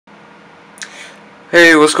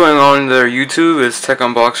Hey, what's going on there YouTube? It's Tech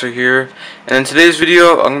Unboxer here, and in today's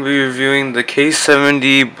video I'm going to be reviewing the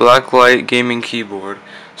K70 Blacklight gaming keyboard.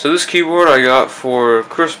 So this keyboard I got for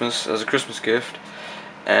Christmas as a Christmas gift,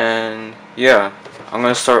 and yeah, I'm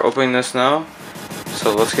going to start opening this now,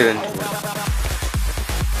 so let's get into it.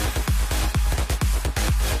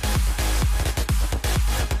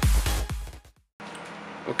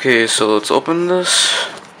 Okay, so let's open this.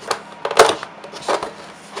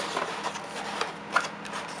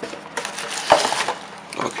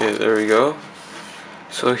 Okay, there we go.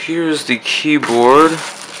 So here's the keyboard. The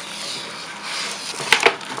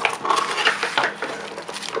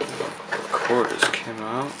cord just came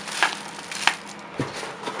out.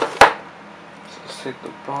 So let's take the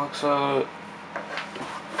box out.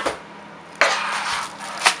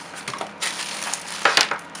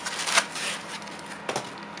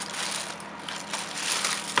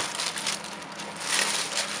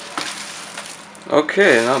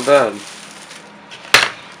 Okay, not bad.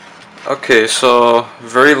 Okay, so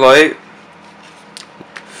very light,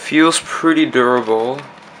 feels pretty durable.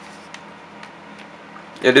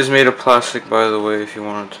 It is made of plastic, by the way, if you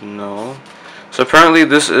wanted to know. So apparently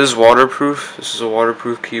this is waterproof. This is a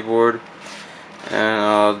waterproof keyboard,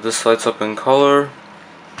 and this lights up in color.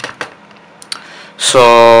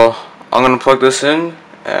 So I'm gonna plug this in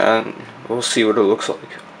and we'll see what it looks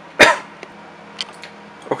like.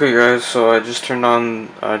 Okay guys, so I just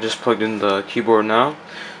plugged in the keyboard now.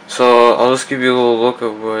 So I'll just give you a little look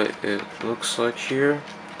at what it looks like here.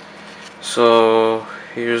 So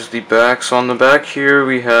here's the back. So on the back here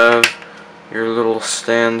we have your little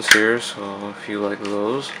stands here, so if you like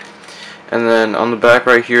those. And then on the back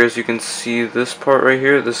right here, as you can see, this part right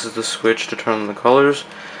here, this is the switch to turn on the colors,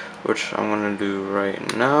 which I'm going to do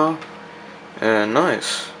right now. And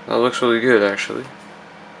nice. That looks really good actually.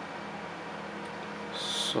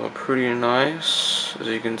 So pretty nice, as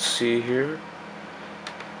you can see here.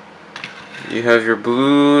 You have your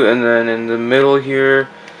blue, and then in the middle here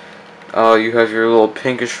you have your little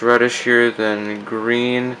pinkish reddish here, then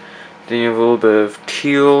green, then you have a little bit of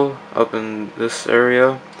teal up in this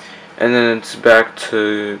area, and then it's back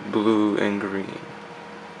to blue and green.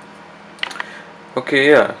 Okay,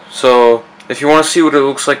 yeah, so if you want to see what it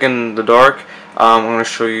looks like in the dark, I'm going to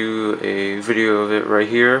show you a video of it right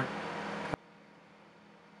here.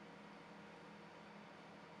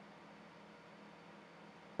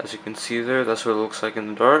 As you can see there, that's what it looks like in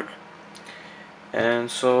the dark. And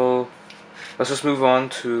so let's just move on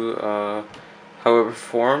to how it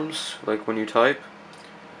performs, like when you type.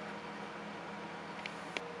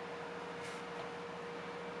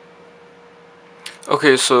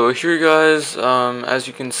 Okay, so here guys, as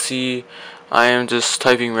you can see, I am just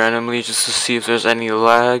typing randomly just to see if there's any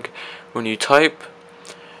lag when you type.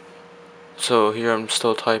 So here I'm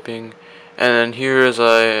still typing, and then here as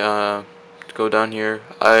I go down here,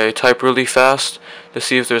 I type really fast to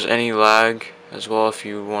see if there's any lag as well, if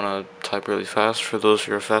you want to type really fast, for those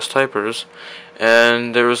who are fast typers,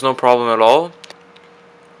 and there was no problem at all.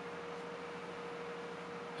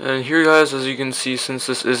 And here guys, as you can see, since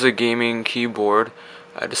this is a gaming keyboard,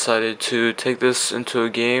 I decided to take this into a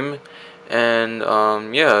game, and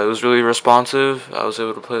yeah, it was really responsive. I was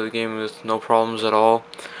able to play the game with no problems at all.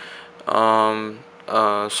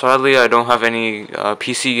 Sadly, I don't have any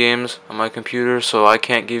PC games on my computer, so I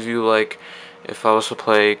can't give you, like, if I was to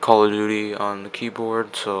play Call of Duty on the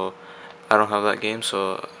keyboard, so I don't have that game,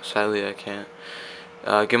 so sadly I can't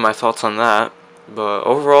give my thoughts on that. But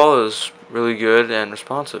overall, it was really good and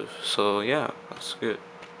responsive, so yeah, that's good.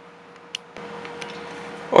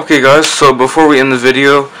 Okay guys, so before we end the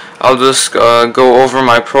video, I'll just go over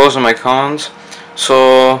my pros and my cons.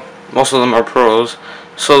 So most of them are pros.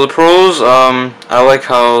 So the pros, I like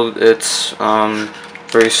how it's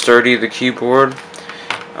very sturdy, the keyboard.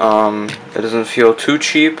 It doesn't feel too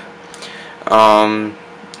cheap.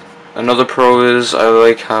 Another pro is I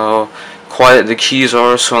like how quiet the keys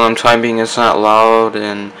are, so when I'm typing it's not loud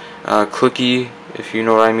and clicky, if you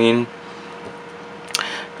know what I mean.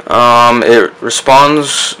 It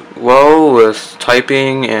responds well with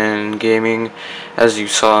typing and gaming, as you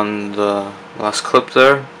saw in the last clip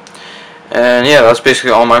there. And yeah, that's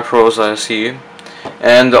basically all my pros that I see.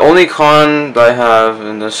 And the only con that I have,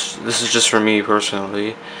 and this is just for me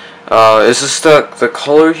personally, is just that the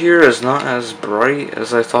color here is not as bright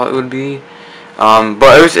as I thought it would be.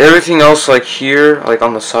 But everything else, like here, like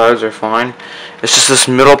on the sides, are fine. It's just this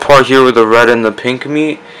middle part here where the red and the pink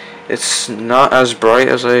meet. It's not as bright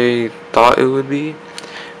as I thought it would be,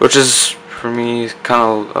 which is for me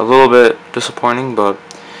kind of a little bit disappointing. But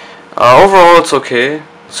overall, it's okay.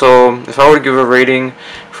 So if I were to give a rating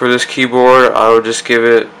for this keyboard, I would just give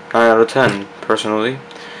it 9 out of 10 personally.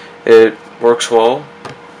 It works well,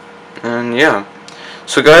 and yeah.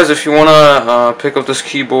 So guys, if you wanna pick up this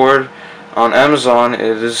keyboard on Amazon, it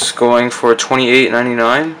is going for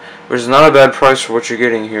 $28.99, which is not a bad price for what you're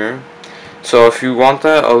getting here. So if you want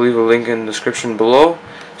that, I'll leave a link in the description below,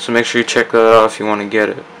 so make sure you check that out if you want to get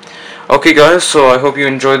it. Okay guys, so I hope you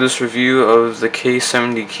enjoyed this review of the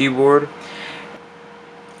K70 keyboard,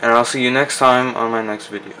 and I'll see you next time on my next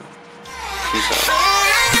video. Peace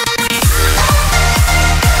out.